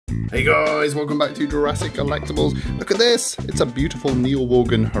Hey guys, welcome back to Jurassic Collectibles. Look at this, it's a beautiful Neil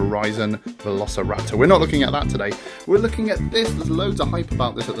Morgan Horizon Velociraptor. We're not looking at that today, we're looking at this. There's loads of hype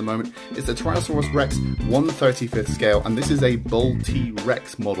about this at the moment. It's the Tyrannosaurus Rex 1/35th scale, and this is a bull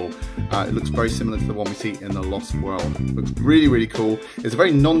T.Rex model. It looks very similar to the one we see in the Lost World. It looks really, really cool. It's a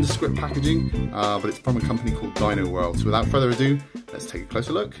very nondescript packaging, but it's from a company called Dino World. So without further ado, let's take a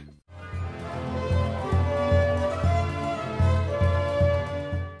closer look.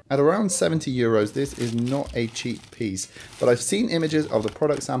 At around €70, this is not a cheap piece, but I've seen images of the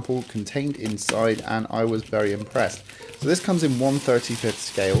product sample contained inside and I was very impressed. So this comes in 1/35th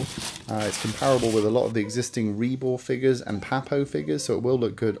scale. It's comparable with a lot of the existing Rebor figures and Papo figures, so it will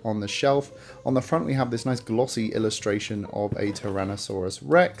look good on the shelf. On the front we have this nice glossy illustration of a Tyrannosaurus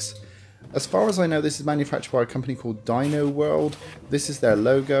Rex. As far as I know, this is manufactured by a company called Dino World. This is their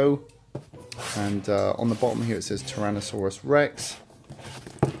logo, and on the bottom here it says Tyrannosaurus Rex.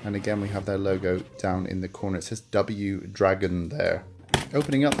 And again we have their logo down in the corner. It says W Dragon there.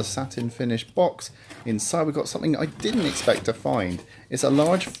 Opening up the satin finished box, inside we've got something I didn't expect to find. It's a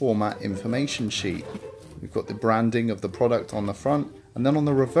large format information sheet. We've got the branding of the product on the front, and then on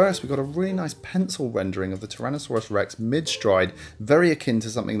the reverse we've got a really nice pencil rendering of the Tyrannosaurus Rex mid-stride, very akin to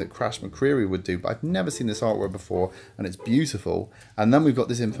something that Crash McCreary would do, but I've never seen this artwork before and it's beautiful. And then we've got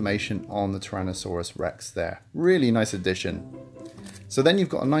this information on the Tyrannosaurus Rex there. Really nice addition. So then you've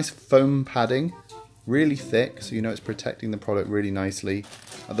got a nice foam padding, really thick, so you know it's protecting the product really nicely.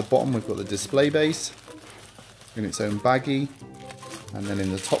 At the bottom we've got the display base in its own baggie, and then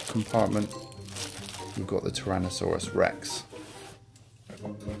in the top compartment we've got the Tyrannosaurus Rex.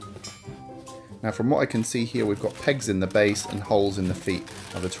 Now from what I can see here, we've got pegs in the base and holes in the feet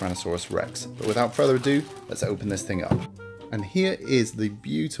of the Tyrannosaurus Rex. But without further ado, let's open this thing up. And here is the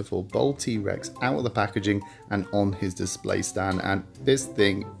beautiful bull T-Rex out of the packaging and on his display stand, and this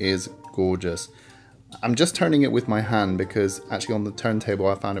thing is gorgeous. I'm just turning it with my hand because actually on the turntable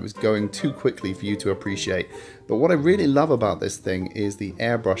I found it was going too quickly for you to appreciate. But what I really love about this thing is the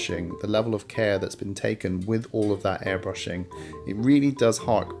airbrushing, the level of care that's been taken with all of that airbrushing. It really does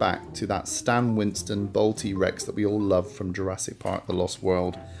hark back to that Stan Winston bull T-Rex that we all love from Jurassic Park: The Lost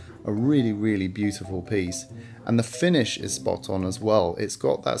World. A really, really beautiful piece. And the finish is spot on as well. It's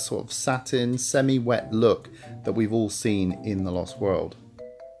got that sort of satin, semi-wet look that we've all seen in The Lost World.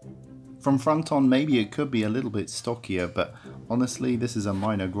 From front on, maybe it could be a little bit stockier, but honestly, this is a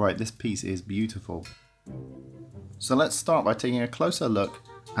minor gripe. This piece is beautiful. So let's start by taking a closer look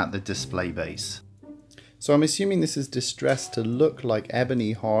at the display base. So I'm assuming this is distressed to look like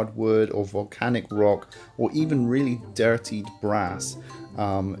ebony hardwood or volcanic rock or even really dirtied brass.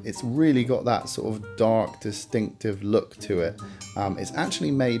 It's really got that sort of dark, distinctive look to it. It's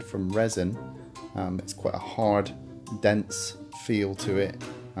actually made from resin. It's quite a hard, dense feel to it,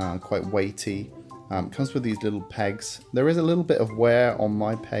 quite weighty. Comes with these little pegs. There is a little bit of wear on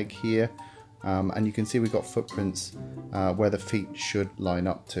my peg here, and you can see we've got footprints where the feet should line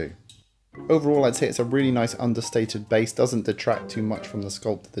up to. Overall, I'd say it's a really nice understated base, doesn't detract too much from the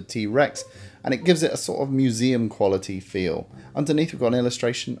sculpt of the T-Rex, and it gives it a sort of museum quality feel. Underneath we've got an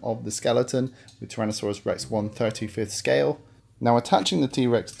illustration of the skeleton with Tyrannosaurus Rex 1/35th scale. Now attaching the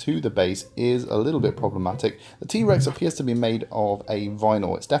T-Rex to the base is a little bit problematic. The T-Rex appears to be made of a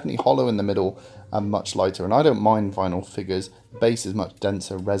vinyl. It's definitely hollow in the middle and much lighter, and I don't mind vinyl figures. The base is much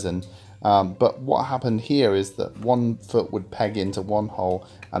denser resin. But what happened here is that one foot would peg into one hole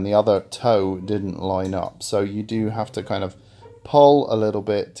and the other toe didn't line up. So you do have to kind of pull a little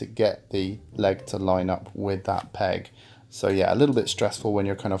bit to get the leg to line up with that peg. So yeah, a little bit stressful when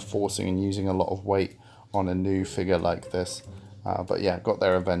you're kind of forcing and using a lot of weight on a new figure like this. But yeah, got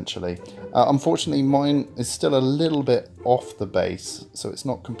there eventually. Unfortunately, mine is still a little bit off the base, so it's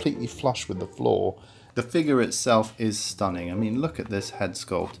not completely flush with the floor. The figure itself is stunning. I mean, look at this head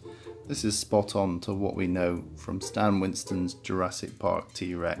sculpt. This is spot on to what we know from Stan Winston's Jurassic Park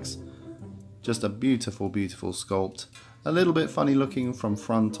T-Rex. Just a beautiful, beautiful sculpt. A little bit funny looking from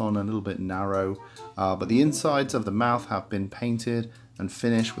front on, a little bit narrow, but the insides of the mouth have been painted and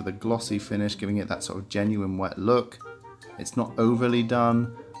finished with a glossy finish, giving it that sort of genuine wet look. It's not overly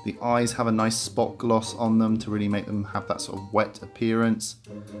done. The eyes have a nice spot gloss on them to really make them have that sort of wet appearance.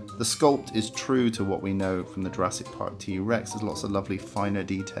 The sculpt is true to what we know from the Jurassic Park T-Rex. There's lots of lovely finer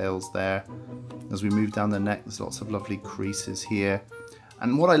details there. As we move down the neck, there's lots of lovely creases here.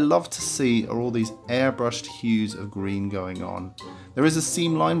 And what I love to see are all these airbrushed hues of green going on. There is a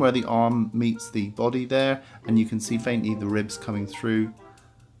seam line where the arm meets the body there, and you can see faintly the ribs coming through.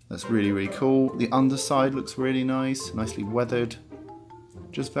 That's really, really cool. The underside looks really nice, nicely weathered.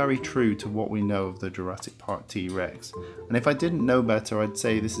 just very true to what we know of the Jurassic Park T-Rex. And if I didn't know better, I'd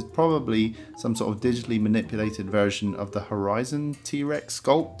say this is probably some sort of digitally manipulated version of the Horizon T-Rex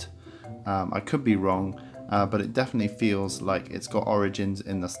sculpt. I could be wrong, but it definitely feels like it's got origins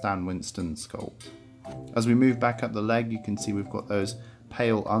in the Stan Winston sculpt. As we move back up the leg, you can see we've got those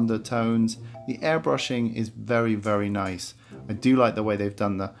pale undertones. The airbrushing is very, very nice. I do like the way they've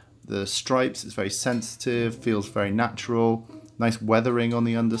done the stripes. It's very sensitive, feels very natural. Nice weathering on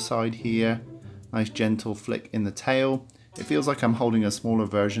the underside here. Nice gentle flick in the tail. It feels like I'm holding a smaller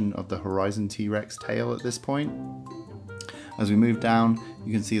version of the Horizon T-Rex tail at this point. As we move down,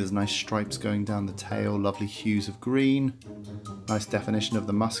 you can see there's nice stripes going down the tail, lovely hues of green. Nice definition of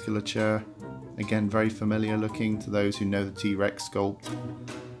the musculature. Again, very familiar looking to those who know the T-Rex sculpt.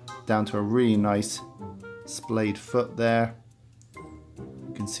 Down to a really nice splayed foot there.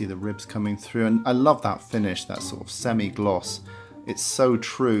 You can see the ribs coming through, and I love that finish, that sort of semi-gloss. It's so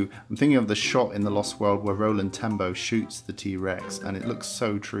true. I'm thinking of the shot in The Lost World where Roland Tembo shoots the T-Rex, and it looks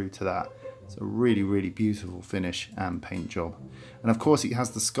so true to that. It's a really, really beautiful finish and paint job. And of course it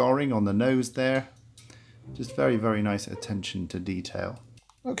has the scarring on the nose there. Just very, very nice attention to detail.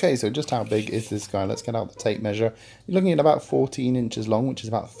 Okay, so just how big is this guy? Let's get out the tape measure. You're looking at about 14 inches long, which is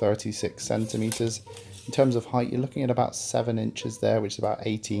about 36 centimeters. In terms of height, you're looking at about 7 inches there, which is about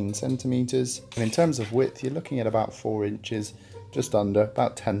 18 centimeters. And in terms of width, you're looking at about 4 inches, just under,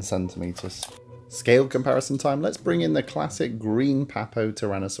 about 10 centimeters. Scale comparison time, let's bring in the classic green Papo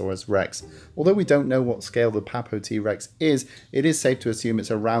Tyrannosaurus Rex. Although we don't know what scale the Papo T-Rex is, it is safe to assume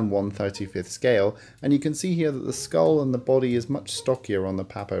it's around 1/35th scale, and you can see here that the skull and the body is much stockier on the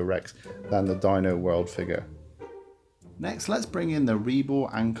Papo Rex than the Dino World figure. Next, let's bring in the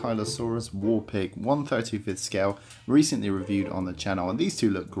Rebor Ankylosaurus War Pig, 1/35th scale, recently reviewed on the channel, and these two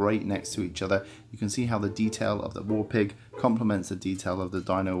look great next to each other. You can see how the detail of the War Pig complements the detail of the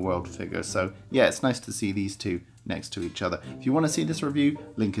Dino World figure, so yeah, it's nice to see these two next to each other. If you want to see this review,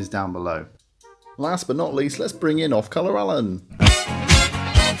 link is down below. Last but not least, let's bring in Off Color Alan.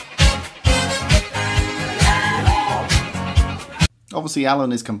 Obviously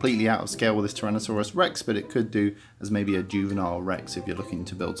Alan is completely out of scale with this Tyrannosaurus Rex, but it could do as maybe a juvenile Rex if you're looking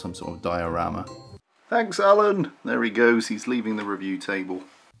to build some sort of diorama. Thanks Alan! There he goes, he's leaving the review table.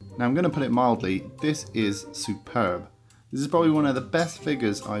 Now I'm going to put it mildly, this is superb. This is probably one of the best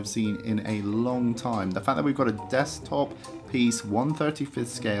figures I've seen in a long time. The fact that we've got a desktop piece, 1/35th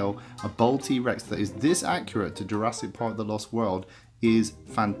scale, a Bull T-Rex that is this accurate to Jurassic Park The Lost World is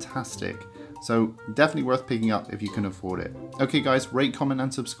fantastic. So definitely worth picking up if you can afford it. Okay guys, rate, comment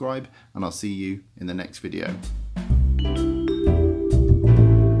and subscribe, and I'll see you in the next video.